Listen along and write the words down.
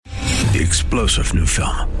The explosive new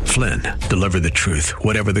film, Flynn, deliver the truth,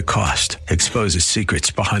 whatever the cost. Exposes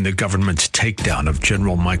secrets behind the government's takedown of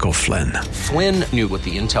General Michael Flynn. Flynn knew what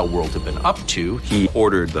the intel world had been up to. He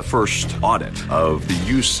ordered the first audit of the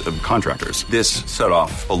use of contractors. This set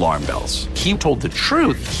off alarm bells. He told the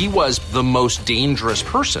truth. He was the most dangerous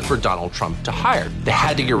person for Donald Trump to hire. They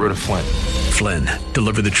had to get rid of Flynn. Flynn,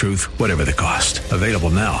 deliver the truth, whatever the cost. Available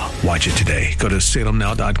now. Watch it today. Go to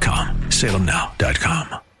salemnow.com.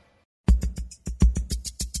 salemnow.com.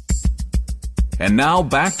 And now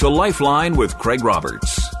back to Lifeline with Craig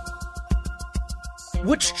Roberts.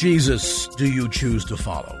 Which Jesus do you choose to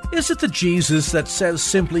follow? Is it the Jesus that says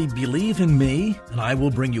simply, believe in me, and I will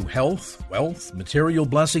bring you health, wealth, material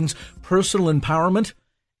blessings, personal empowerment,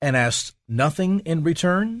 and ask nothing in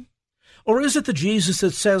return? Or is it the Jesus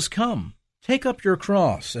that says, come, take up your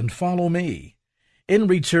cross and follow me? In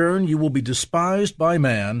return, you will be despised by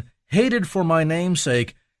man, hated for my name's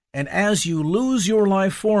sake, and as you lose your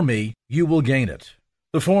life for me, you will gain it.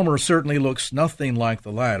 The former certainly looks nothing like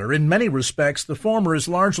the latter. In many respects, the former is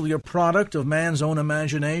largely a product of man's own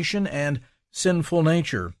imagination and sinful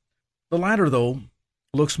nature. The latter, though,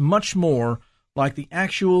 looks much more like the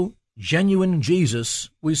actual, genuine Jesus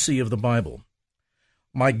we see of the Bible.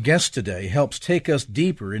 My guest today helps take us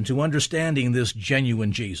deeper into understanding this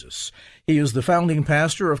genuine Jesus. He is the founding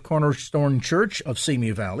pastor of Cornerstone Church of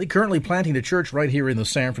Simi Valley, currently planting a church right here in the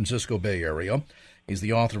San Francisco Bay Area. He's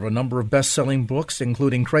the author of a number of best-selling books,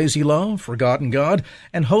 including Crazy Love, Forgotten God,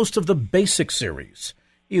 and host of the Basic series.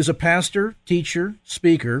 He is a pastor, teacher,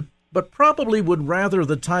 speaker, but probably would rather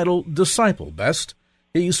the title disciple best.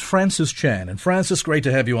 He's Francis Chan. And Francis, great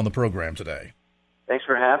to have you on the program today. Thanks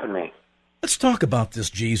for having me. Let's talk about this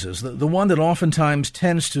Jesus, the one that oftentimes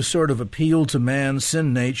tends to sort of appeal to man's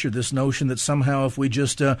sin nature, this notion that somehow if we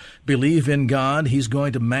just believe in God, he's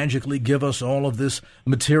going to magically give us all of this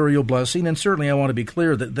material blessing. And certainly I want to be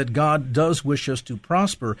clear that God does wish us to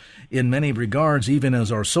prosper in many regards, even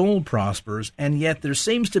as our soul prospers. And yet there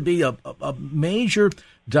seems to be a major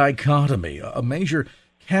dichotomy, a major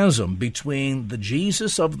chasm between the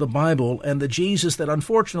Jesus of the Bible and the Jesus that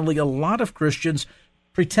unfortunately a lot of Christians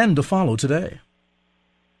pretend to follow today.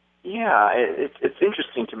 Yeah, it's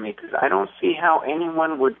interesting to me because I don't see how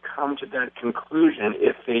anyone would come to that conclusion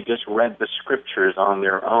if they just read the scriptures on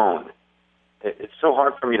their own. It's so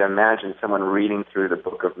hard for me to imagine someone reading through the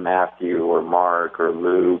book of Matthew or Mark or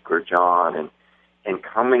Luke or John and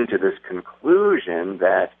coming to this conclusion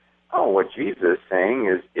that, oh, what Jesus is saying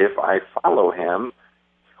is if I follow him,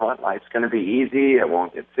 life's going to be easy, I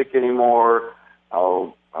won't get sick anymore,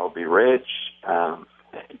 I'll be rich.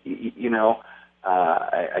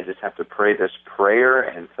 I just have to pray this prayer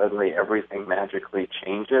and suddenly everything magically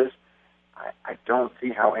changes. I don't see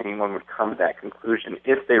how anyone would come to that conclusion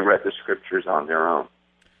if they read the scriptures on their own.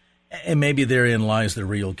 And maybe therein lies the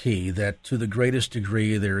real key, that to the greatest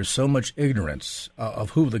degree there is so much ignorance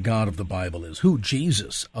of who the God of the Bible is, who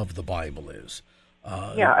Jesus of the Bible is.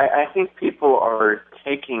 I think people are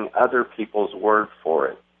taking other people's word for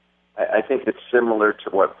it. I think it's similar to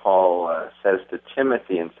what Paul says to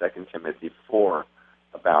Timothy in 2 Timothy 4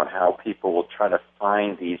 about how people will try to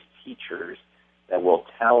find these teachers that will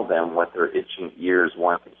tell them what their itching ears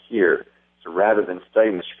want to hear. So rather than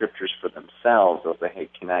studying the scriptures for themselves, they'll say, hey,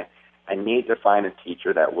 I need to find a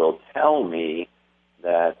teacher that will tell me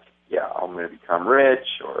that, I'm going to become rich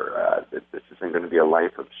or that this isn't going to be a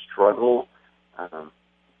life of struggle.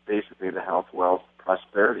 Basically the health, wealth,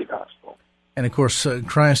 prosperity gospel. And, of course,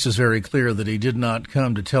 Christ is very clear that he did not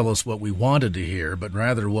come to tell us what we wanted to hear, but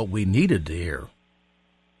rather what we needed to hear.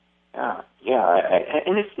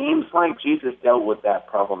 And it seems like Jesus dealt with that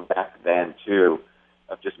problem back then, too,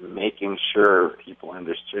 of just making sure people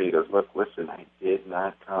understood. He goes, look, listen, I did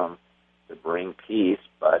not come to bring peace,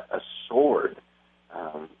 but a sword.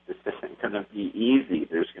 This isn't going to be easy.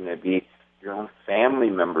 There's going to be your own family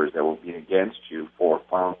members that will be against you for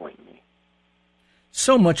following me.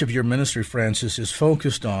 So much of your ministry, Francis, is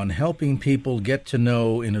focused on helping people get to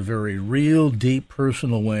know in a very real, deep,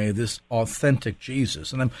 personal way this authentic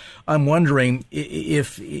Jesus. And I'm wondering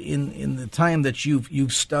if in the time that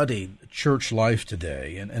you've studied church life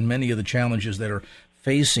today and many of the challenges that are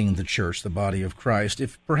facing the church, the body of Christ,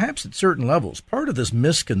 if perhaps at certain levels, part of this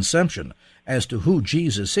misconception as to who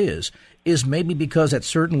Jesus is maybe because at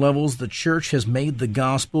certain levels the church has made the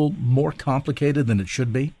gospel more complicated than it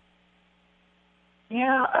should be?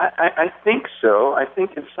 Yeah, I think so. I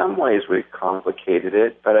think in some ways we've complicated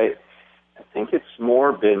it, but I think it's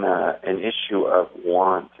more been an issue of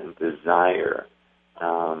want and desire.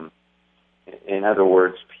 In other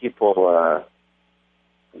words, people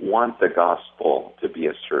want the gospel to be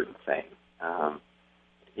a certain thing.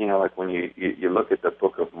 like when you look at the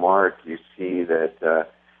book of Mark, you see that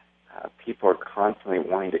people are constantly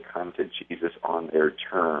wanting to come to Jesus on their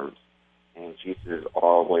terms. And Jesus is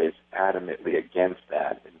always adamantly against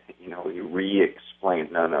that. And, he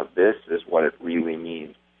re-explains, no, this is what it really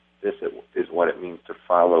means. This is what it means to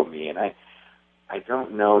follow me. And I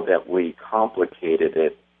don't know that we complicated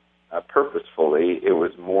it purposefully. It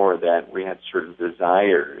was more that we had certain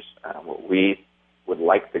desires, what we would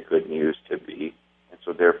like the good news to be. And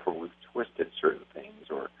so therefore we've twisted certain things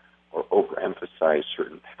or overemphasized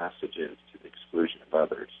certain passages to the exclusion of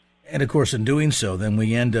others. And, of course, in doing so, then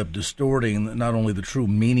we end up distorting not only the true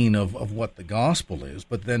meaning of what the gospel is,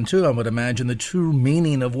 but then, too, I would imagine the true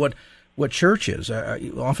meaning of what church is.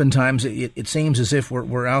 Oftentimes, it seems as if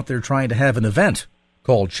we're out there trying to have an event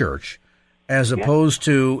called church, as opposed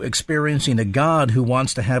to experiencing a God who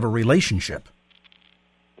wants to have a relationship.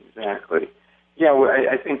 Exactly. Yeah, well,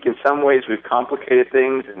 I think in some ways we've complicated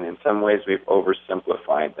things, and in some ways we've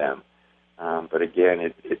oversimplified them. But again,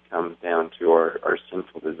 it comes down to our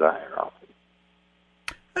sinful desire often.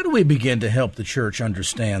 How do we begin to help the church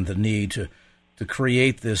understand the need to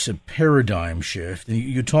create this paradigm shift? And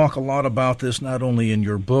you talk a lot about this not only in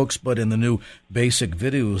your books, but in the new basic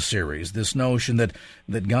video series, this notion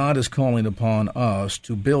that God is calling upon us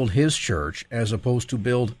to build his church as opposed to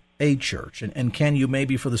build a church. And can you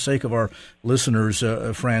maybe, for the sake of our listeners,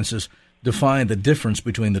 Francis, define the difference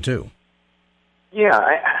between the two? Yeah,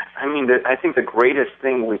 I think the greatest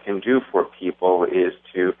thing we can do for people is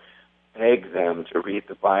to beg them to read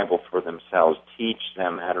the Bible for themselves, teach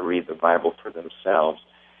them how to read the Bible for themselves,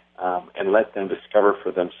 and let them discover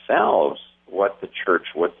for themselves what the church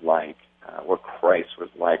was like, what Christ was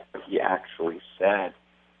like, what he actually said,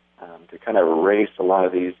 to kind of erase a lot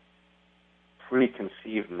of these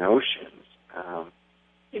preconceived notions.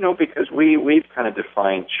 Because we've kind of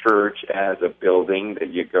defined church as a building that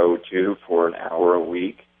you go to for an hour a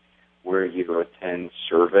week where you attend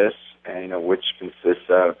service, and which consists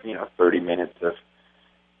of 30 minutes of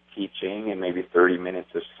teaching and maybe 30 minutes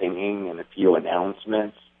of singing and a few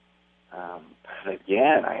announcements. But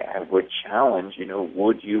again, I would challenge,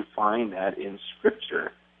 would you find that in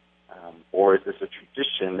Scripture, or is this a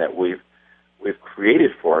tradition that we've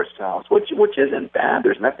created for ourselves, which isn't bad?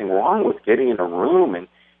 There's nothing wrong with getting in a room and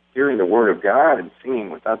hearing the Word of God and singing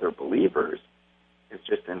with other believers. It's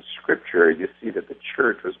just in Scripture you see that the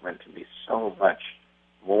church was meant to be so much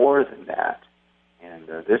more than that. And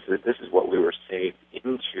this is what we were saved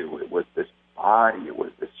into. It was this body. It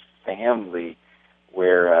was this family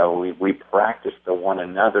where we practiced the one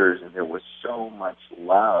another's, and there was so much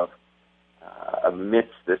love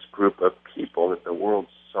amidst this group of people that the world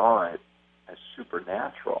saw it as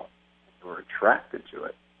supernatural and were attracted to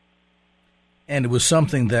it. And it was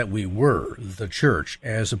something that we were, the church,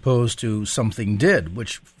 as opposed to something did,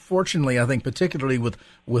 which fortunately, I think, particularly with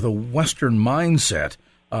a Western mindset,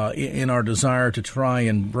 in our desire to try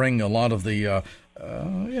and bring a lot of the,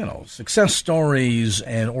 success stories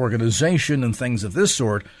and organization and things of this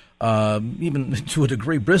sort, even to a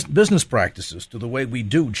degree, business practices, to the way we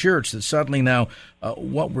do church, that suddenly now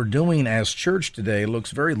what we're doing as church today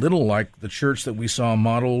looks very little like the church that we saw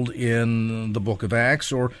modeled in the book of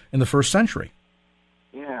Acts or in the first century.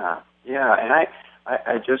 Yeah, and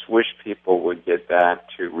I just wish people would get back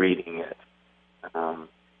to reading it.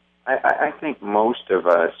 I think most of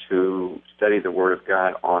us who study the Word of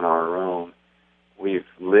God on our own, we've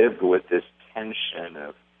lived with this tension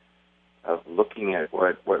of looking at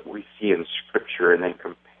what we see in Scripture and then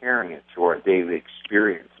comparing it to our daily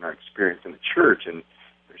experience and our experience in the church. And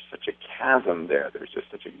there's such a chasm there. There's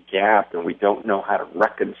just such a gap, and we don't know how to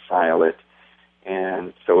reconcile it.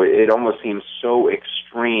 And so it almost seems so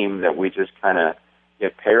extreme that we just kind of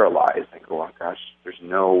get paralyzed and go, oh, gosh, there's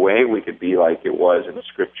no way we could be like it was in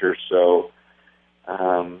Scripture. So,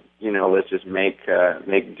 let's just make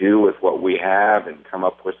do with what we have and come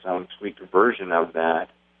up with some tweaked version of that,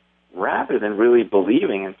 rather than really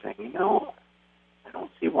believing and saying, I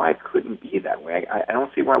don't see why it couldn't be that way. I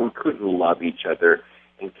don't see why we couldn't love each other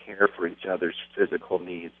and care for each other's physical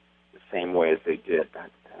needs the same way as they did back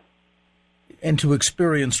then. And to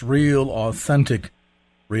experience real, authentic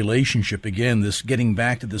relationship, again, this getting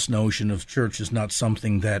back to this notion of church is not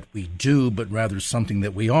something that we do, but rather something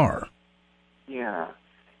that we are. Yeah.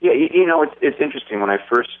 It's interesting. When I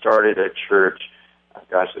first started at church,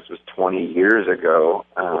 this was 20 years ago,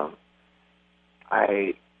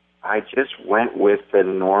 I just went with the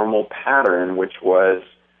normal pattern, which was,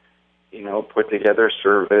 put together a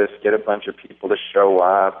service, get a bunch of people to show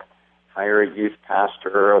up, hire a youth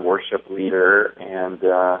pastor, a worship leader, and,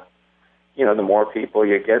 the more people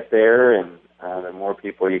you get there, and The more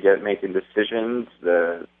people you get making decisions,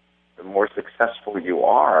 the more successful you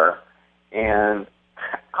are. And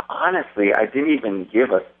honestly, I didn't even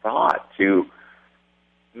give a thought to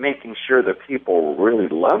making sure that people really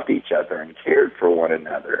loved each other and cared for one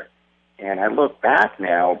another. And I look back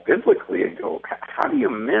now biblically and go, how do you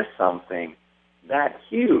miss something that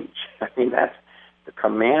huge? I mean, that's the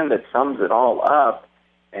command that sums it all up,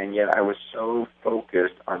 and yet I was so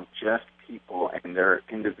focused on just people and their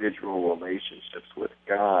individual relationships with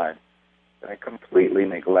God that I completely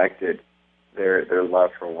neglected their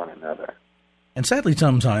love for one another. And sadly,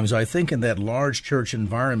 sometimes I think in that large church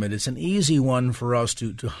environment, it's an easy one for us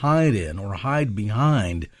to hide in or hide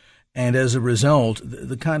behind. And as a result,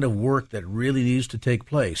 the kind of work that really needs to take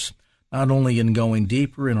place, not only in going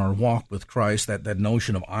deeper in our walk with Christ, that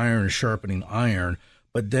notion of iron sharpening iron,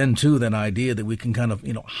 but then, too, that idea that we can kind of,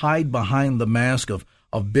 hide behind the mask of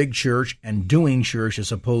big church and doing church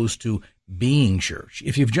as opposed to being church.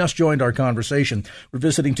 If you've just joined our conversation, we're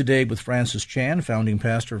visiting today with Francis Chan, founding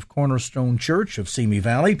pastor of Cornerstone Church of Simi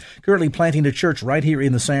Valley, currently planting a church right here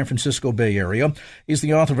in the San Francisco Bay Area. He's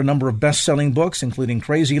the author of a number of best-selling books, including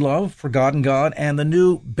Crazy Love, Forgotten God, and the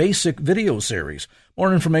new Basic video series.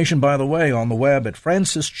 More information, by the way, on the web at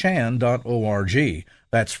francischan.org.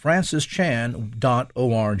 That's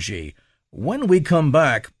francischan.org. When we come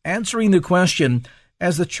back, answering the question,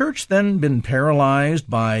 has the church then been paralyzed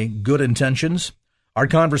by good intentions? Our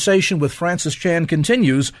conversation with Francis Chan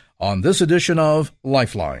continues on this edition of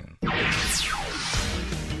Lifeline.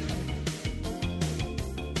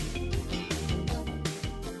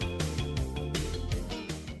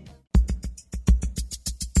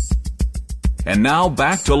 And now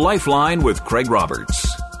back to Lifeline with Craig Roberts.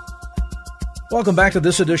 Welcome back to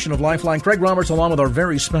this edition of Lifeline. Craig Roberts along with our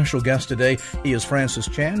very special guest today. He is Francis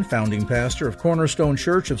Chan, founding pastor of Cornerstone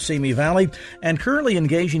Church of Simi Valley, and currently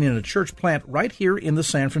engaging in a church plant right here in the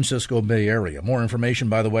San Francisco Bay Area. More information,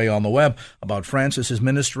 by the way, on the web about Francis's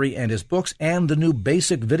ministry and his books and the new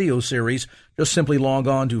Basic video series. Just simply log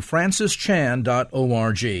on to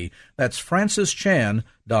francischan.org. That's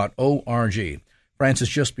francischan.org. Francis,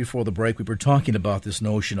 just before the break, we were talking about this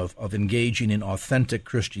notion of engaging in authentic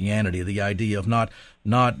Christianity, the idea of not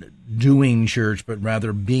doing church, but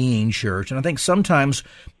rather being church. And I think sometimes,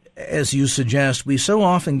 as you suggest, we so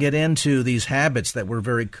often get into these habits that we're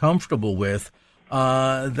very comfortable with,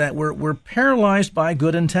 that we're paralyzed by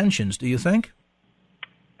good intentions. Do you think?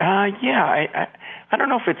 Yeah, I don't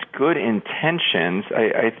know if it's good intentions.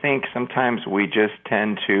 I think sometimes we just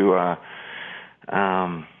tend to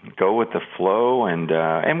go with the flow,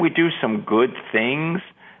 and we do some good things,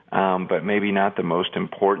 but maybe not the most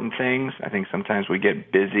important things. I think sometimes we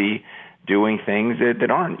get busy doing things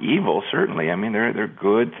that aren't evil, certainly. I mean, they're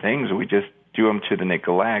good things. We just do them to the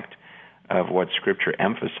neglect of what Scripture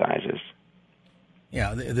emphasizes.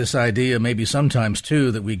 Yeah, this idea maybe sometimes,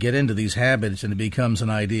 too, that we get into these habits and it becomes an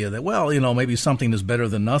idea that, well, maybe something is better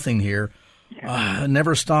than nothing here.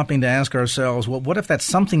 Never stopping to ask ourselves, well, what if that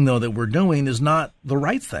something, though, that we're doing is not the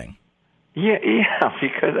right thing? Yeah,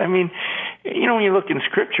 because, I mean, when you look in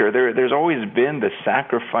Scripture, there's always been the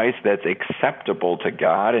sacrifice that's acceptable to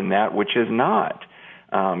God and that which is not.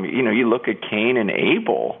 You look at Cain and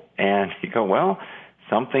Abel, and you go, well,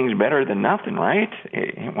 something's better than nothing, right?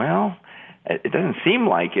 Well, it doesn't seem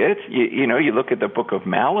like it. You look at the book of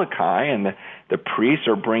Malachi, and the priests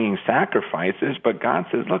are bringing sacrifices, but God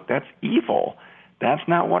says, look, that's evil. That's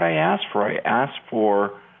not what I asked for. I asked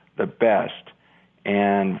for the best.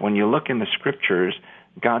 And when you look in the Scriptures,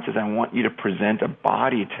 God says, I want you to present a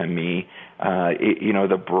body to me,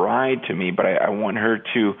 the bride to me, but I want her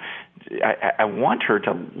to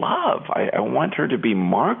love. I want her to be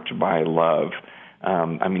marked by love.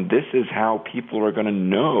 This is how people are going to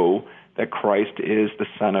know that Christ is the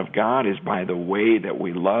Son of God, is by the way that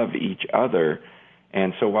we love each other.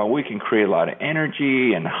 And so while we can create a lot of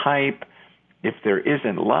energy and hype, if there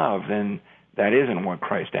isn't love, then that isn't what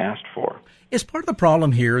Christ asked for. Is part of the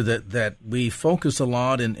problem here that we focus a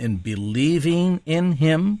lot in believing in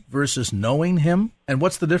Him versus knowing Him? And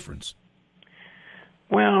what's the difference?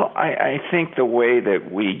 Well, I think the way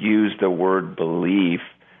that we use the word belief,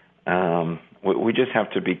 we just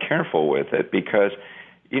have to be careful with it, because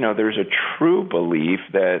there's a true belief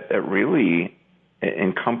that really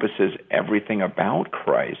encompasses everything about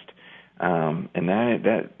Christ. And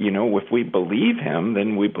that if we believe Him,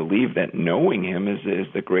 then we believe that knowing Him is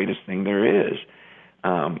the greatest thing there is.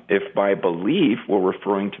 If by belief we're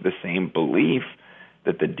referring to the same belief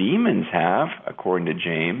that the demons have, according to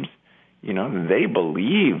James, they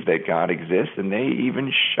believe that God exists, and they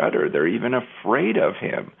even shudder. They're even afraid of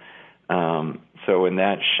Him. So in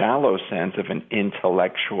that shallow sense of an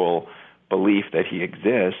intellectual belief that he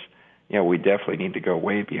exists, we definitely need to go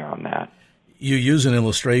way beyond that. You use an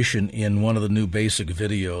illustration in one of the new basic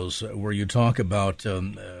videos where you talk about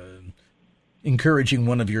encouraging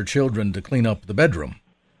one of your children to clean up the bedroom.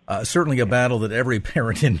 Certainly a battle that every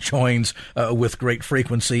parent enjoins with great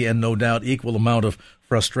frequency and no doubt equal amount of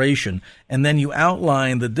frustration. And then you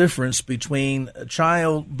outline the difference between a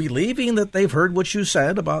child believing that they've heard what you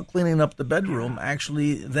said about cleaning up the bedroom,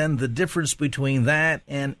 actually then the difference between that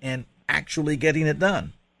and actually getting it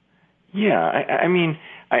done. Yeah,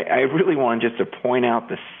 I really want just to point out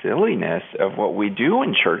the silliness of what we do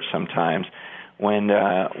in church sometimes when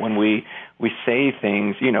we say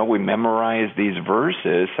things, we memorize these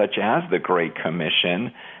verses such as the Great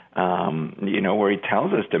Commission, where he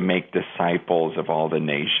tells us to make disciples of all the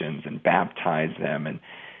nations and baptize them.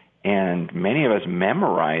 And many of us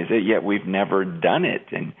memorize it, yet we've never done it.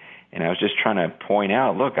 And I was just trying to point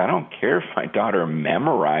out, look, I don't care if my daughter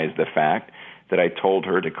memorized the fact that I told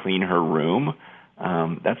her to clean her room.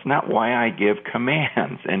 That's not why I give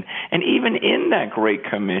commands. And even in that Great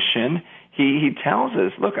Commission, he tells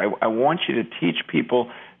us, look, I want you to teach people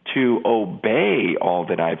to obey all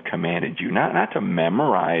that I've commanded you, not to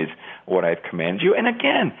memorize what I've commanded you. And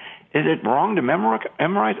again, is it wrong to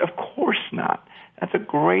memorize? Of course not. That's a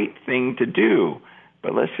great thing to do.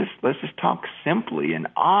 But let's just talk simply and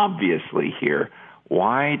obviously here.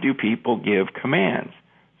 Why do people give commands?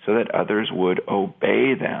 So that others would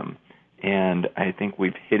obey them. And I think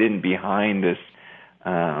we've hidden behind this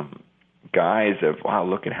guise of, wow,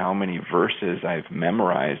 look at how many verses I've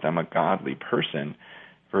memorized. I'm a godly person,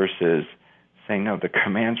 versus saying, no, the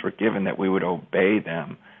commands were given that we would obey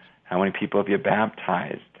them. How many people have you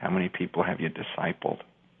baptized? How many people have you discipled?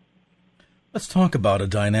 Let's talk about a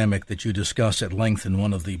dynamic that you discuss at length in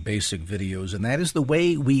one of the basic videos, and that is the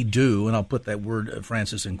way we do, and I'll put that word,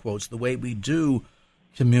 Francis, in quotes, the way we do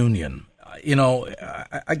communion.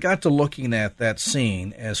 I got to looking at that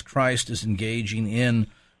scene as Christ is engaging in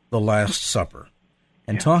the Last Supper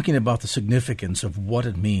and talking about the significance of what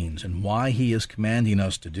it means and why he is commanding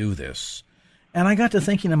us to do this. And I got to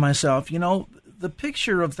thinking to myself, the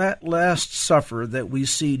picture of that Last Supper that we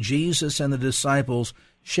see Jesus and the disciples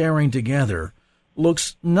sharing together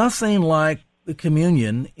looks nothing like the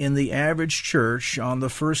communion in the average church on the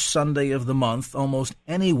first Sunday of the month almost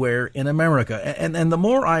anywhere in America. And the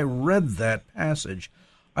more I read that passage,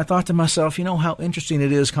 I thought to myself, how interesting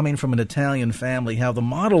it is coming from an Italian family, how the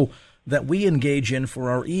model that we engage in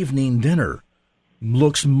for our evening dinner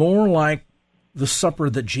looks more like the supper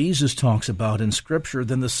that Jesus talks about in Scripture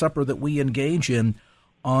than the supper that we engage in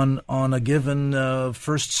on a given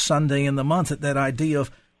first Sunday in the month. That idea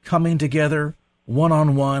of coming together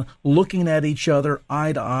one-on-one, looking at each other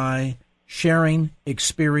eye to eye, sharing,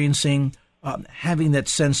 experiencing, having that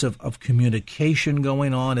sense of communication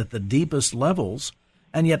going on at the deepest levels.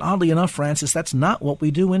 And yet, oddly enough, Francis, that's not what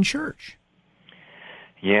we do in church.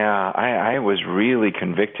 Yeah, I was really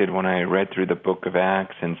convicted when I read through the book of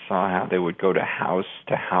Acts and saw how they would go to house,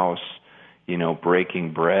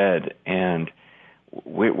 breaking bread. And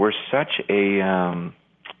we're such a...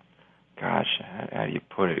 how do you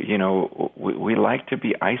put it? We like to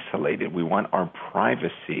be isolated. We want our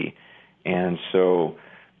privacy. And so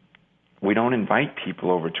we don't invite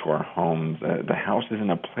people over to our homes. The house isn't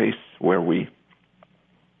a place where we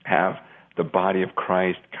have the body of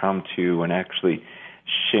Christ come to and actually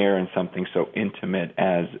share in something so intimate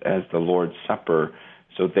as the Lord's Supper.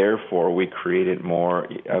 So therefore, we created more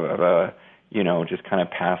of a, just kind of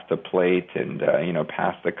pass the plate and,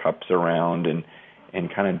 pass the cups around and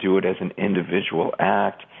kind of do it as an individual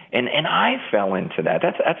act. And I fell into that.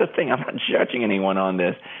 That's a thing. I'm not judging anyone on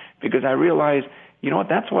this because I realized,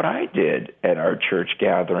 that's what I did at our church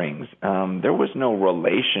gatherings. There was no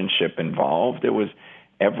relationship involved. It was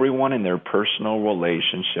everyone in their personal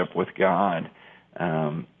relationship with God.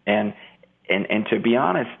 And to be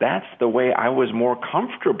honest, that's the way I was more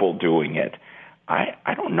comfortable doing it.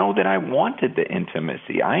 I don't know that I wanted the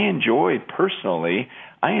intimacy. I enjoy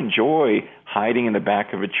hiding in the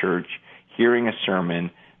back of a church, hearing a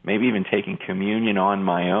sermon, maybe even taking communion on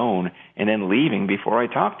my own, and then leaving before I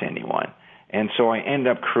talk to anyone. And so I end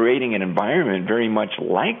up creating an environment very much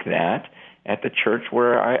like that at the church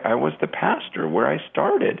where I was the pastor, where I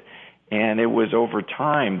started. And it was over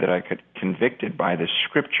time that I got convicted by the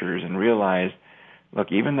Scriptures and realized,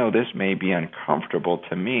 look, even though this may be uncomfortable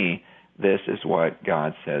to me, this is what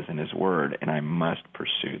God says in His Word, and I must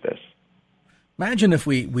pursue this. Imagine if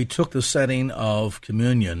we took the setting of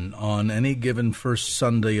communion on any given first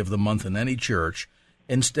Sunday of the month in any church,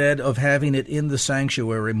 instead of having it in the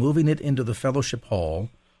sanctuary, moving it into the fellowship hall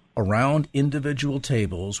around individual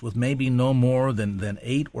tables with maybe no more than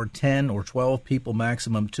 8 or 10 or 12 people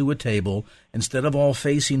maximum to a table. Instead of all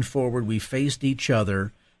facing forward, we faced each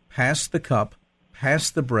other, passed the cup,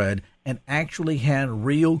 passed the bread, and actually had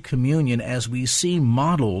real communion as we see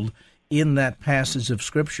modeled in that passage of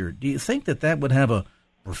Scripture. Do you think that would have a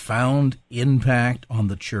profound impact on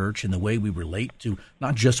the church and the way we relate to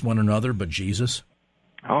not just one another, but Jesus?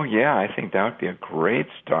 Oh, yeah, I think that would be a great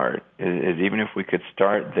start, is even if we could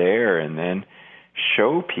start there and then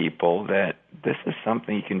show people that this is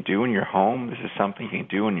something you can do in your home, this is something you can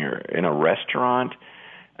do in a restaurant.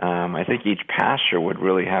 I think each pastor would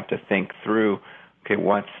really have to think through, okay,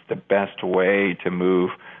 what's the best way to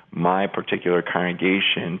move my particular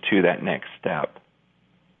congregation to that next step?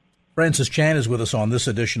 Francis Chan is with us on this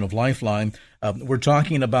edition of Lifeline. We're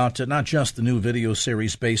talking about not just the new video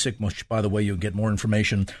series, Basic, which, by the way, you'll get more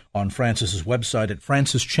information on Francis's website at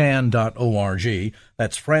francischan.org.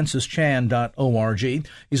 That's francischan.org.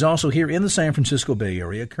 He's also here in the San Francisco Bay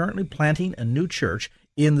Area, currently planting a new church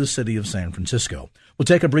in the city of San Francisco. We'll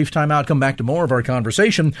take a brief time out, come back to more of our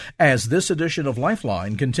conversation as this edition of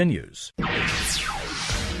Lifeline continues.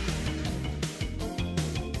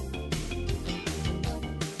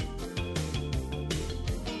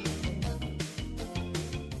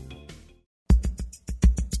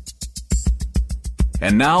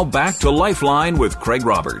 And now back to Lifeline with Craig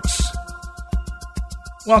Roberts.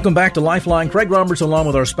 Welcome back to Lifeline. Craig Roberts along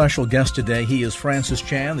with our special guest today. He is Francis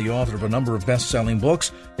Chan, the author of a number of best-selling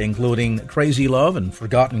books, including Crazy Love and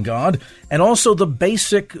Forgotten God, and also the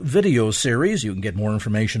Basic video series. You can get more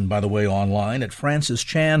information, by the way, online at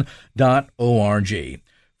francischan.org.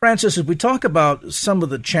 Francis, as we talk about some of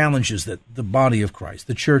the challenges that the body of Christ,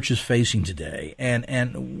 the church, is facing today,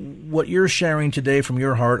 and what you're sharing today from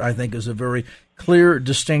your heart, I think, is a very clear,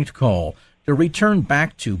 distinct call to return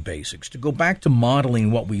back to basics, to go back to modeling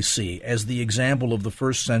what we see as the example of the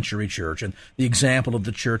first century church and the example of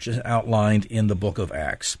the church outlined in the book of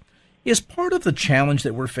Acts. Is part of the challenge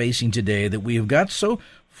that we're facing today that we have got so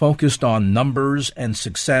focused on numbers and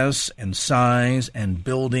success and size and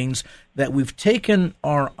buildings that we've taken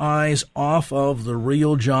our eyes off of the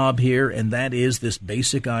real job here, and that is this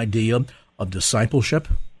basic idea of discipleship?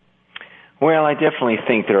 Well, I definitely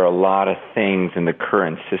think there are a lot of things in the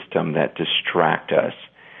current system that distract us.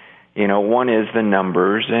 You know, one is the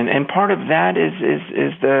numbers, and part of that is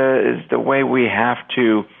the way we have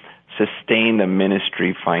to sustain the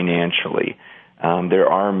ministry financially. There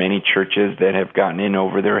are many churches that have gotten in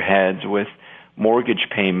over their heads with mortgage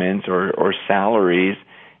payments or salaries,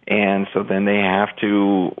 and so then they have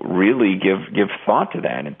to really give thought to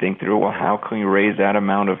that and think through, well, how can we raise that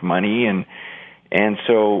amount of money? And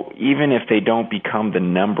so even if they don't become the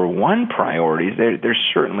number one priorities,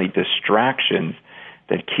 there's certainly distractions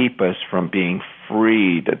that keep us from being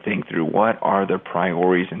free to think through what are the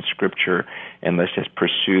priorities in Scripture, and let's just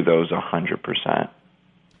pursue those 100%.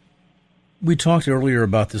 We talked earlier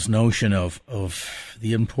about this notion of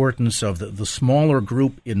the importance of the smaller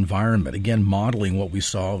group environment, again, modeling what we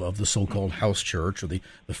saw of the so-called house church or the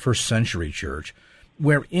first century church,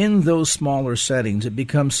 where in those smaller settings it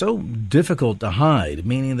becomes so difficult to hide,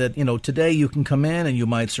 meaning that, you know, today you can come in and you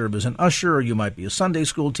might serve as an usher, or you might be a Sunday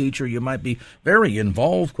school teacher, you might be very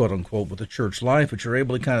involved, quote unquote, with the church life, but you're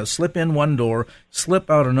able to kind of slip in one door, slip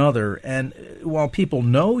out another, and while people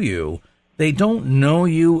know you, they don't know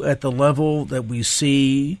you at the level that we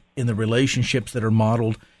see in the relationships that are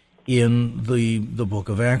modeled in the book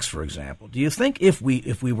of Acts, for example. Do you think if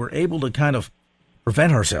we were able to kind of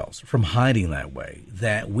prevent ourselves from hiding that way,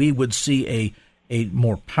 that we would see a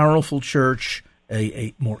more powerful church,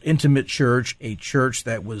 a more intimate church, a church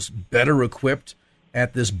that was better equipped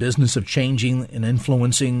at this business of changing and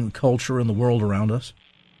influencing culture in the world around us?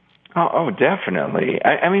 Oh, definitely.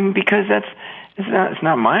 I mean, because it's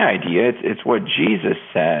not my idea. It's what Jesus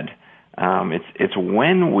said. It's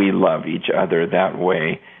when we love each other that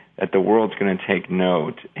way that the world's going to take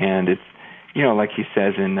note, and it's, you know, like he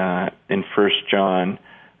says in 1 John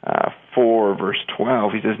 4, verse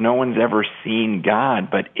 12, he says, no one's ever seen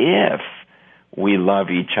God, but if we love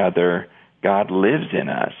each other, God lives in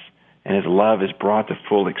us, and his love is brought to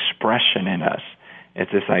full expression in us.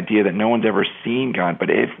 It's this idea that no one's ever seen God, but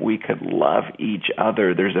if we could love each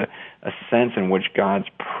other, there's a sense in which God's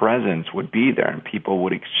presence would be there, and people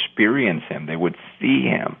would experience him, they would see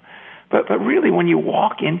him. But really, when you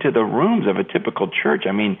walk into the rooms of a typical church,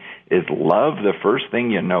 I mean, is love the first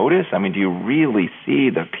thing you notice? I mean, do you really see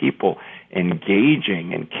the people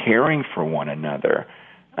engaging and caring for one another?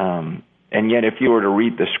 And yet, if you were to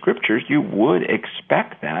read the Scriptures, you would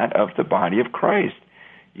expect that of the body of Christ.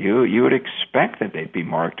 You would expect that they'd be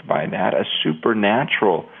marked by that, a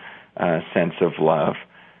supernatural sense of love.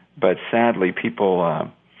 But sadly,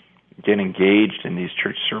 people get engaged in these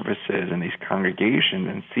church services and these congregations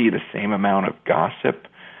and see the same amount of gossip,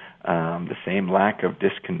 the same lack of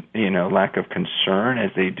concern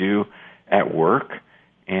as they do at work,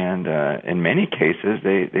 and in many cases,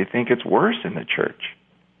 they think it's worse in the church.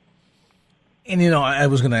 And, I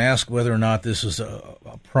was going to ask whether or not this is a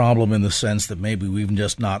problem in the sense that maybe we've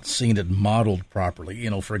just not seen it modeled properly.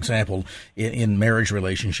 For example, in marriage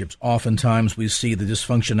relationships, oftentimes we see the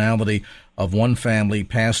dysfunctionality of one family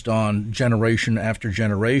passed on generation after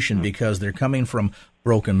generation because they're coming from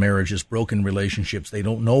broken marriages, broken relationships. They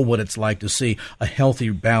don't know what it's like to see a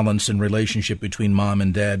healthy balance in relationship between mom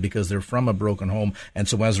and dad because they're from a broken home. And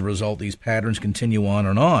so as a result, these patterns continue on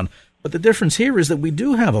and on. But the difference here is that we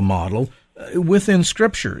do have a model within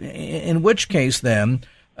Scripture, in which case then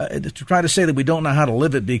to try to say that we don't know how to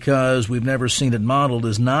live it because we've never seen it modeled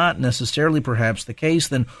is not necessarily perhaps the case.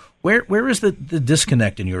 Then where is the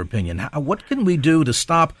disconnect in your opinion? What can we do to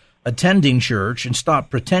stop attending church and stop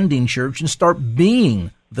pretending church and start being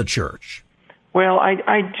the church? Well,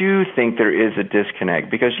 I do think there is a disconnect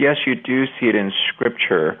because, yes, you do see it in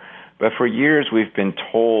Scripture, but for years we've been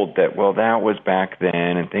told that, well, that was back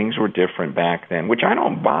then and things were different back then, which I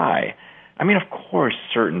don't buy. I mean, of course,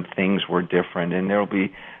 certain things were different, and there'll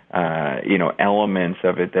be, elements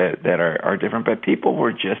of it that are different. But people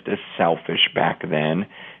were just as selfish back then.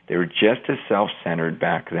 They were just as self-centered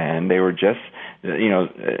back then. They were just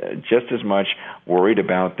as much worried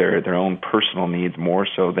about their own personal needs more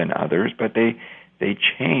so than others. But they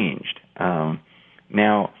changed.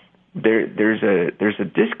 Now there's a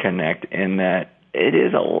disconnect in that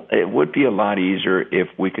it would be a lot easier if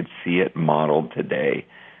we could see it modeled today.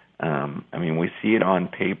 We see it on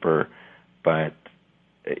paper, but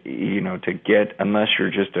unless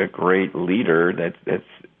you're just a great leader that's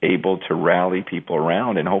able to rally people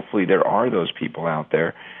around, and hopefully there are those people out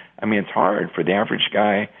there. It's hard for the average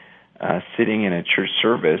guy sitting in a church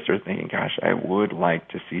service. They're thinking, "Gosh, I would like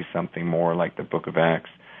to see something more like the Book of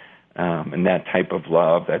Acts, and that type of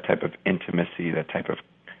love, that type of intimacy, that type of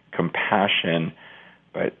compassion."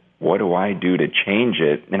 But what do I do to change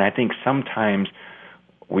it? And I think sometimes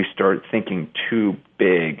we start thinking too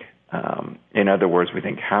big. In other words, we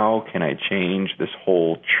think, how can I change this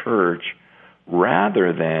whole church,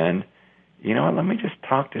 rather than, let me just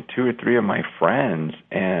talk to 2 or 3 of my friends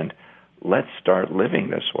and let's start living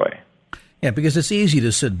this way. Yeah, because it's easy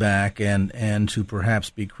to sit back and to perhaps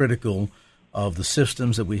be critical of the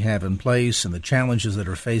systems that we have in place and the challenges that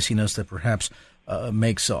are facing us that perhaps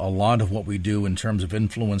makes a lot of what we do in terms of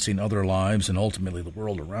influencing other lives and ultimately the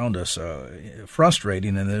world around us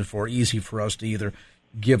frustrating, and therefore easy for us to either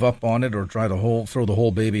give up on it or try to throw the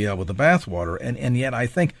whole baby out with the bathwater. And yet I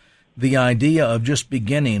think the idea of just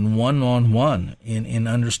beginning one-on-one in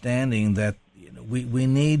understanding that we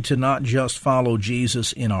need to not just follow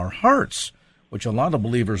Jesus in our hearts, which a lot of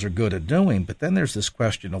believers are good at doing, but then there's this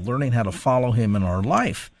question of learning how to follow him in our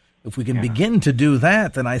life. If we can begin to do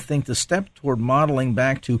that, then I think the step toward modeling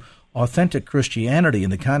back to authentic Christianity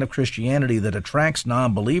and the kind of Christianity that attracts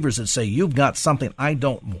non-believers that say, you've got something I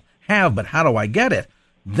don't have, but how do I get it?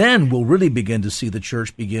 Then we'll really begin to see the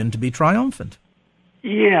church begin to be triumphant.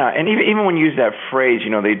 Yeah, and even when you use that phrase,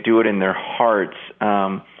 they do it in their hearts,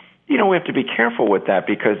 we have to be careful with that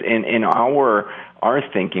because in our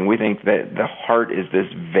thinking, we think that the heart is this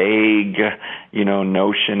vague,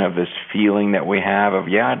 notion of this feeling that we have of,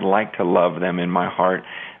 I'd like to love them in my heart.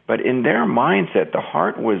 But in their mindset, the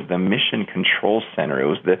heart was the mission control center. It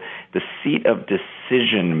was the seat of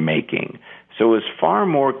decision making. So it was far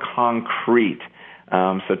more concrete.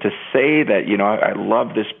 So to say that, I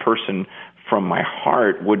love this person from my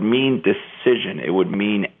heart would mean decision. It would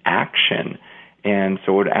mean action. And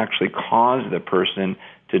so it would actually cause the person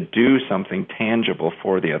to do something tangible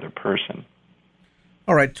for the other person.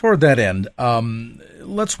 All right, toward that end,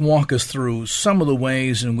 let's walk us through some of the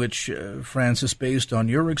ways in which, Francis, based on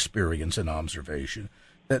your experience and observation,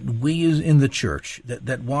 that we in the church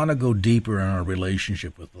that want to go deeper in our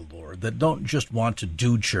relationship with the Lord, that don't just want to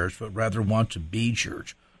do church, but rather want to be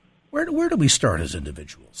church, where do we start as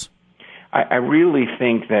individuals? I really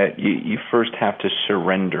think that you first have to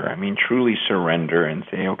surrender. Truly surrender and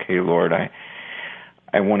say, okay, Lord, I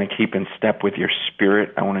want to keep in step with your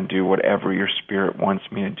Spirit. I want to do whatever your Spirit wants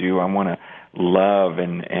me to do. I want to love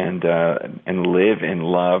and live in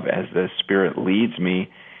love as the Spirit leads me.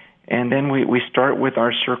 And then we start with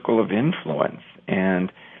our circle of influence. And,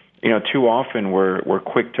 too often we're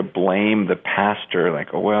quick to blame the pastor,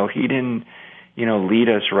 like, oh, well, he didn't, lead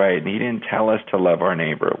us right, and he didn't tell us to love our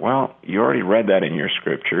neighbor. Well, you already read that in your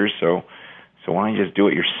scriptures, so why don't you just do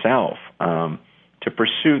it yourself? to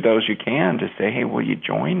pursue those you can, to say, hey, will you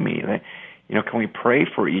join me? Can we pray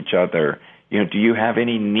for each other? Do you have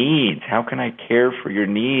any needs? How can I care for your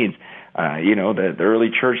needs? The early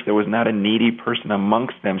church, there was not a needy person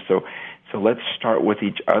amongst them. So let's start with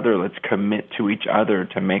each other. Let's commit to each other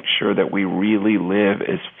to make sure that we really live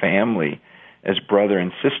as family, as brother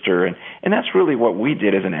and sister. And that's really what we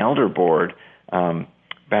did as an elder board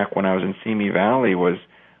back when I was in Simi Valley. Was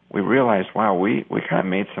we realized, wow, we kind of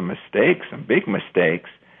made some mistakes, some big mistakes.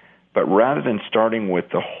 But rather than starting with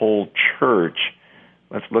the whole church,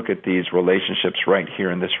 let's look at these relationships right here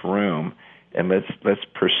in this room, and let's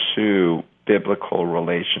pursue biblical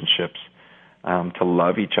relationships to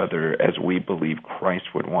love each other as we believe Christ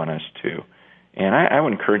would want us to. And I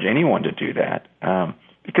would encourage anyone to do that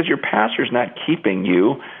because your pastor's not keeping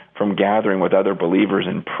you from gathering with other believers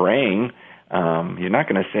and praying. You're not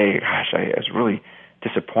going to say, gosh, I was really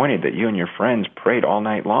disappointed that you and your friends prayed all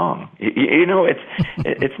night long.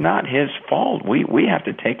 It's not his fault. We have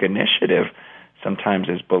to take initiative sometimes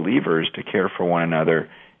as believers to care for one another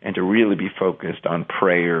and to really be focused on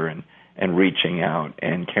prayer and reaching out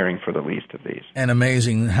and caring for the least of these. And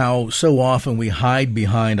amazing how so often we hide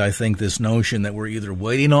behind, I think, this notion that we're either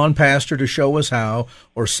waiting on pastor to show us how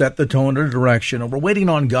or set the tone or direction, or we're waiting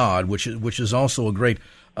on God, which is also a great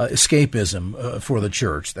escapism for the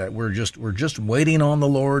church, that we're just waiting on the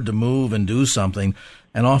Lord to move and do something.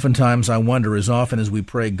 And oftentimes I wonder, as often as we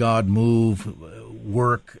pray, God move,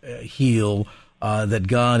 work, heal, that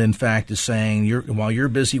God, in fact, is saying, while you're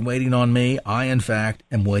busy waiting on me, I, in fact,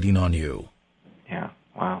 am waiting on you. Yeah,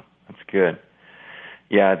 wow, that's good.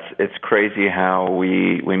 Yeah, it's crazy how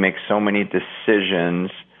we make so many decisions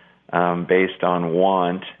based on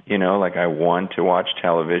want. Like I want to watch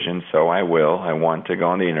television, so I will. I want to go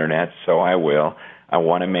on the internet, so I will. I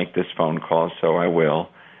want to make this phone call, so I will.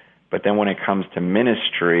 But then when it comes to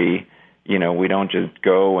ministry, we don't just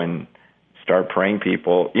go and start praying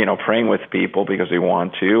with people because we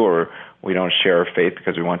want to, or we don't share our faith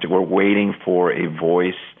because we want to. We're waiting for a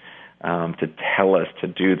voice to tell us to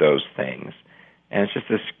do those things. And it's just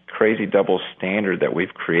this crazy double standard that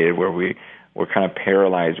we've created where we're kind of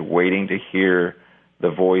paralyzed waiting to hear the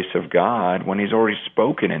voice of God when he's already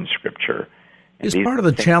spoken in Scripture. Is part of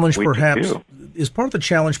the challenge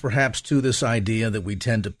perhaps to this idea that we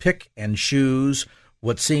tend to pick and choose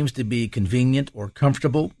what seems to be convenient or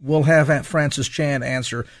comfortable? We'll have Francis Chan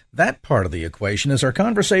answer that part of the equation as our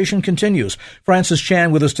conversation continues. Francis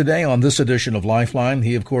Chan with us today on this edition of Lifeline.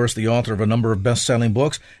 He, of course, the author of a number of best-selling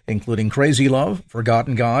books, including Crazy Love,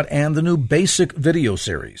 Forgotten God, and the new Basic video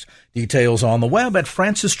series. Details on the web at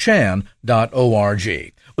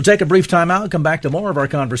francischan.org. We'll take a brief time out and come back to more of our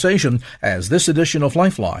conversation as this edition of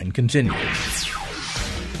Lifeline continues.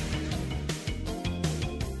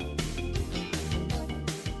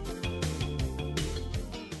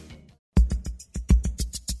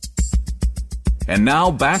 And now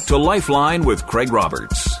back to Lifeline with Craig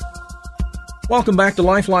Roberts. Welcome back to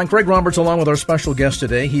Lifeline. Craig Roberts along with our special guest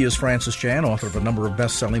today. He is Francis Chan, author of a number of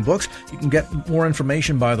best-selling books. You can get more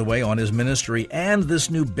information, by the way, on his ministry and this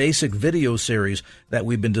new Basic video series that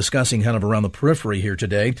we've been discussing kind of around the periphery here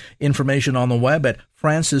today. Information on the web at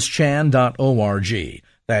francischan.org.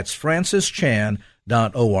 That's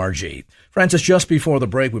francischan.org. Francis, just before the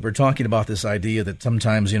break, we were talking about this idea that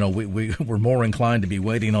sometimes, we're more inclined to be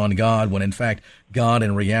waiting on God when, in fact, God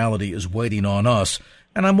in reality is waiting on us.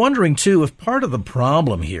 And I'm wondering, too, if part of the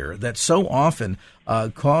problem here that so often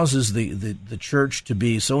causes the church to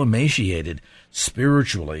be so emaciated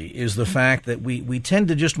spiritually is the fact that we tend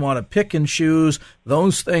to just want to pick and choose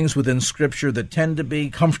those things within Scripture that tend to be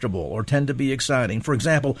comfortable or tend to be exciting. For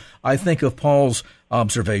example, I think of Paul's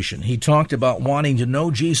observation. He talked about wanting to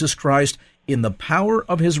know Jesus Christ in the power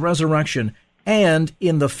of his resurrection and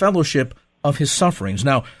in the fellowship of his sufferings.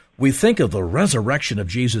 Now, we think of the resurrection of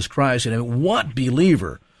Jesus Christ, and what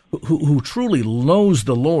believer who truly knows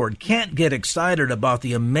the Lord can't get excited about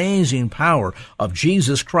the amazing power of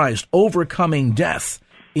Jesus Christ overcoming death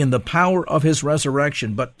in the power of his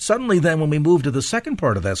resurrection. But suddenly then when we move to the second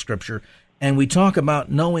part of that Scripture and we talk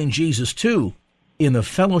about knowing Jesus too in the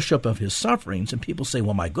fellowship of his sufferings, and people say,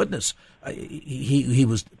 well, my goodness, he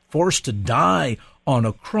was forced to die on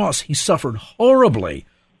a cross. He suffered horribly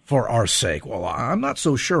for our sake. Well, I'm not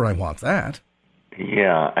so sure I want that.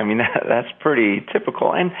 Yeah, I mean, that's pretty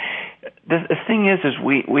typical. And the thing is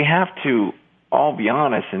we have to all be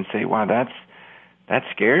honest and say, wow, that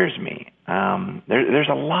scares me. There's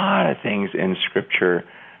a lot of things in Scripture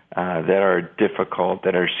that are difficult,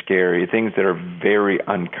 that are scary, things that are very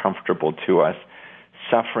uncomfortable to us.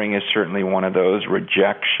 Suffering is certainly one of those.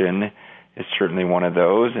 Rejection is certainly one of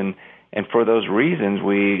those. And And for those reasons,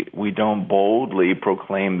 we don't boldly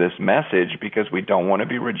proclaim this message because we don't want to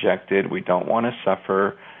be rejected. We don't want to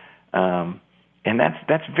suffer. And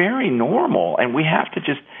that's very normal. And we have to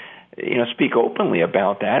just, speak openly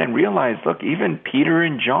about that and realize, look, even Peter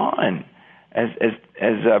and John, as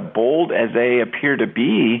bold as they appear to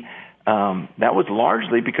be, that was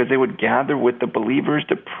largely because they would gather with the believers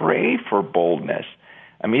to pray for boldness.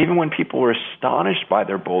 I mean, even when people were astonished by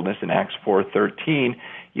their boldness in Acts 4:13,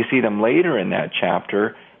 you see them later in that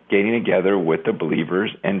chapter getting together with the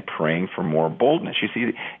believers and praying for more boldness. You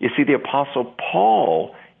see the Apostle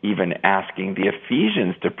Paul even asking the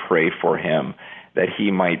Ephesians to pray for him that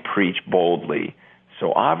he might preach boldly.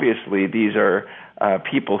 So obviously these are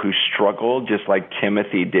people who struggled just like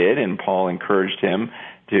Timothy did, and Paul encouraged him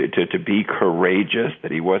to be courageous,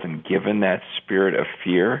 that he wasn't given that spirit of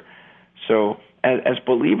fear. So as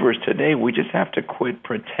believers today, we just have to quit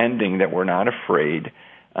pretending that we're not afraid,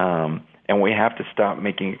 and we have to stop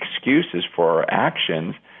making excuses for our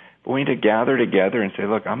actions. But we need to gather together and say,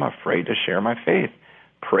 look, I'm afraid to share my faith.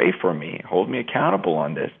 Pray for me. Hold me accountable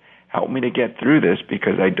on this. Help me to get through this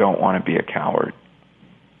because I don't want to be a coward.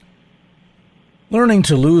 Learning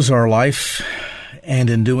to lose our life, and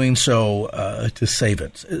in doing so, to save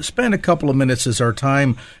it. Spend a couple of minutes as our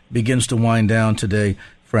time begins to wind down today,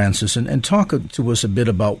 Francis, and talk to us a bit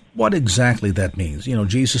about what exactly that means.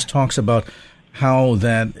 Jesus talks about how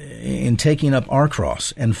that in taking up our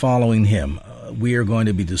cross and following him, we are going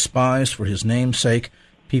to be despised for his name's sake.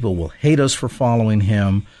 People will hate us for following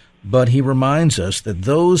him, but he reminds us that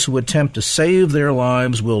those who attempt to save their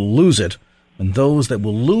lives will lose it, and those that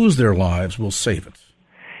will lose their lives will save it.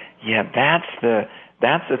 Yeah, that's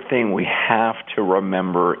the thing we have to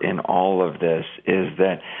remember in all of this, is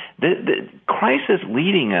that Christ is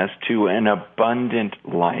leading us to an abundant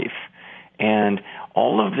life. And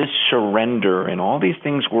all of this surrender and all these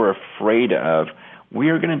things we're afraid of, we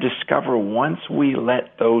are going to discover once we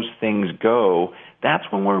let those things go, that's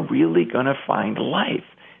when we're really going to find life.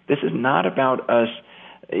 This is not about us,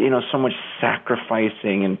 so much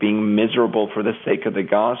sacrificing and being miserable for the sake of the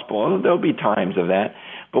gospel. There'll be times of that.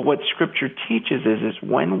 But what Scripture teaches is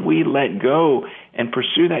when we let go and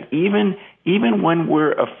pursue that, even when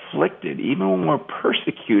we're afflicted, even when we're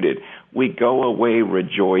persecuted, we go away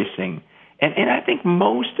rejoicing. And I think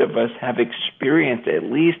most of us have experienced at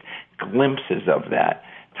least glimpses of that.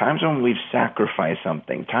 Times when we've sacrificed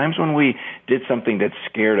something, times when we did something that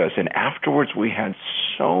scared us, and afterwards we had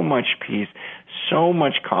so much peace, so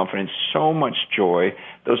much confidence, so much joy.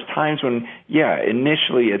 Those times when,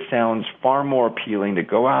 initially it sounds far more appealing to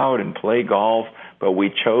go out and play golf, but we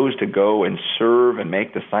chose to go and serve and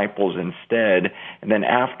make disciples instead. And then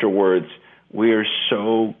afterwards, we are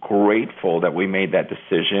so grateful that we made that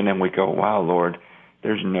decision, and we go, wow, Lord,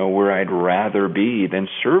 there's nowhere I'd rather be than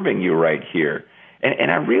serving you right here.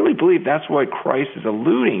 And I really believe that's what Christ is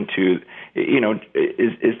alluding to,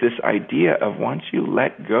 is this idea of once you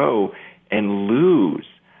let go and lose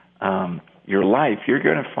your life, you're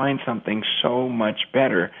going to find something so much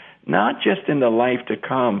better, not just in the life to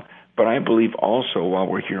come, but I believe also while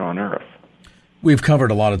we're here on earth. We've covered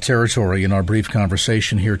a lot of territory in our brief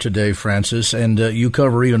conversation here today, Francis, and you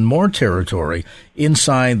cover even more territory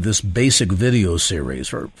inside this basic video series.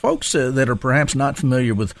 For folks that are perhaps not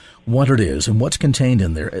familiar with what it is and what's contained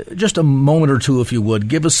in there, just a moment or two, if you would,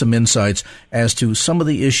 give us some insights as to some of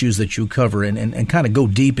the issues that you cover and kind of go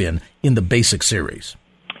deep in the basic series.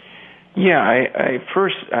 Yeah, I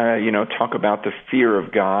first, talk about the fear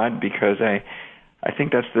of God, because I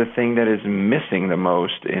think that's the thing that is missing the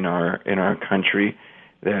most in our country.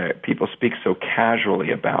 That people speak so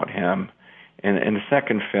casually about him. And in the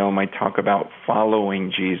second film, I talk about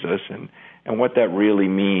following Jesus and what that really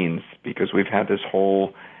means, because we've had this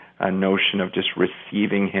whole notion of just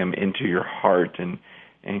receiving him into your heart and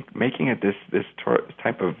making it this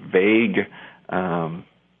type of vague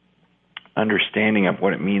understanding of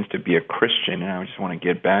what it means to be a Christian. And I just want to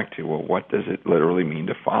get back to, well, what does it literally mean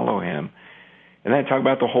to follow him? And then I talk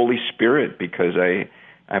about the Holy Spirit, because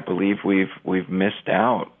I believe we've missed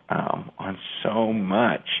out on so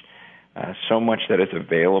much that is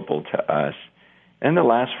available to us. And the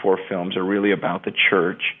last four films are really about the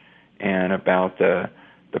church and about the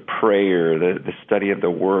prayer, the study of the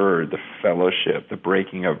Word, the fellowship, the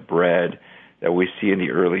breaking of bread that we see in the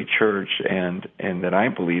early church, and that I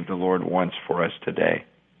believe the Lord wants for us today.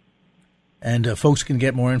 And folks can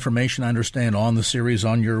get more information, I understand, on the series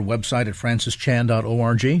on your website at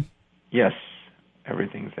francischan.org? Yes,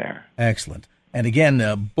 everything's there. Excellent. And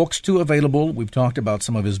again, books too available. We've talked about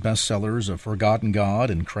some of his bestsellers, Forgotten God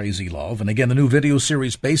and Crazy Love. And again, the new video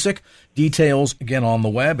series, Basic. Details, again, on the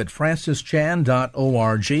web at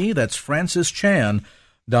francischan.org. That's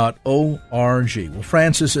francischan.org. Well,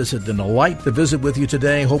 Francis, it's been a delight to visit with you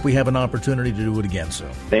today. Hope we have an opportunity to do it again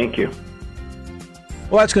soon. Thank you.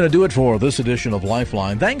 Well, that's going to do it for this edition of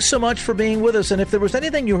Lifeline. Thanks so much for being with us. And if there was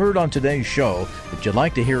anything you heard on today's show that you'd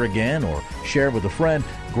like to hear again or share with a friend,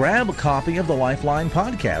 grab a copy of the Lifeline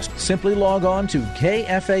podcast. Simply log on to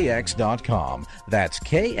kfax.com. That's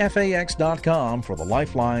kfax.com for the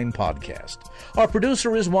Lifeline podcast. Our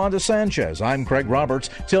producer is Wanda Sanchez. I'm Craig Roberts.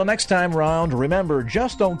 Till next time round, remember,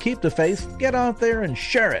 just don't keep the faith. Get out there and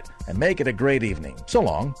share it and make it a great evening. So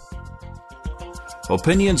long.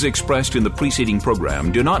 Opinions expressed in the preceding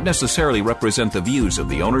program do not necessarily represent the views of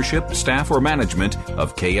the ownership, staff, or management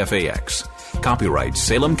of KFAX. Copyright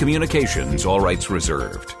Salem Communications, all rights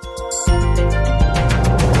reserved.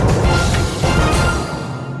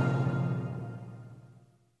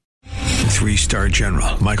 Three-star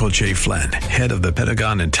General Michael J. Flynn, head of the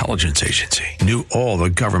Pentagon Intelligence Agency, knew all the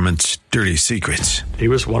government's dirty secrets. He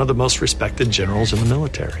was one of the most respected generals in the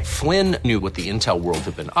military. Flynn knew what the intel world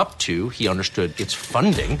had been up to. He understood its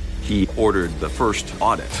funding. He ordered the first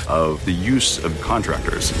audit of the use of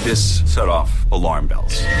contractors. This set off alarm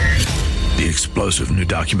bells. The explosive new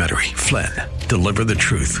documentary, Flynn, Deliver the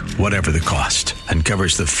Truth, Whatever the Cost,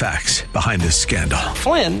 uncovers the facts behind this scandal.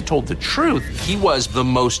 Flynn told the truth. He was the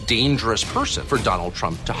most dangerous person for Donald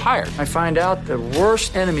Trump to hire. I find out the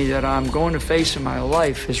worst enemy that I'm going to face in my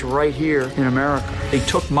life is right here in America. They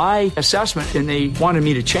took my assessment and they wanted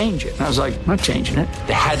me to change it. And I was like, I'm not changing it.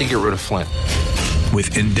 They had to get rid of Flynn.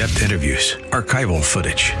 With in-depth interviews, archival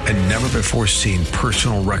footage, and never-before-seen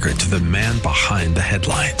personal records of the man behind the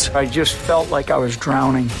headlines. I just felt like I was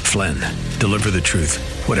drowning. Flynn, Deliver the Truth,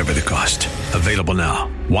 Whatever the Cost. Available now.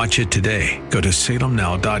 Watch it today. Go to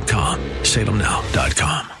salemnow.com.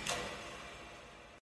 salemnow.com.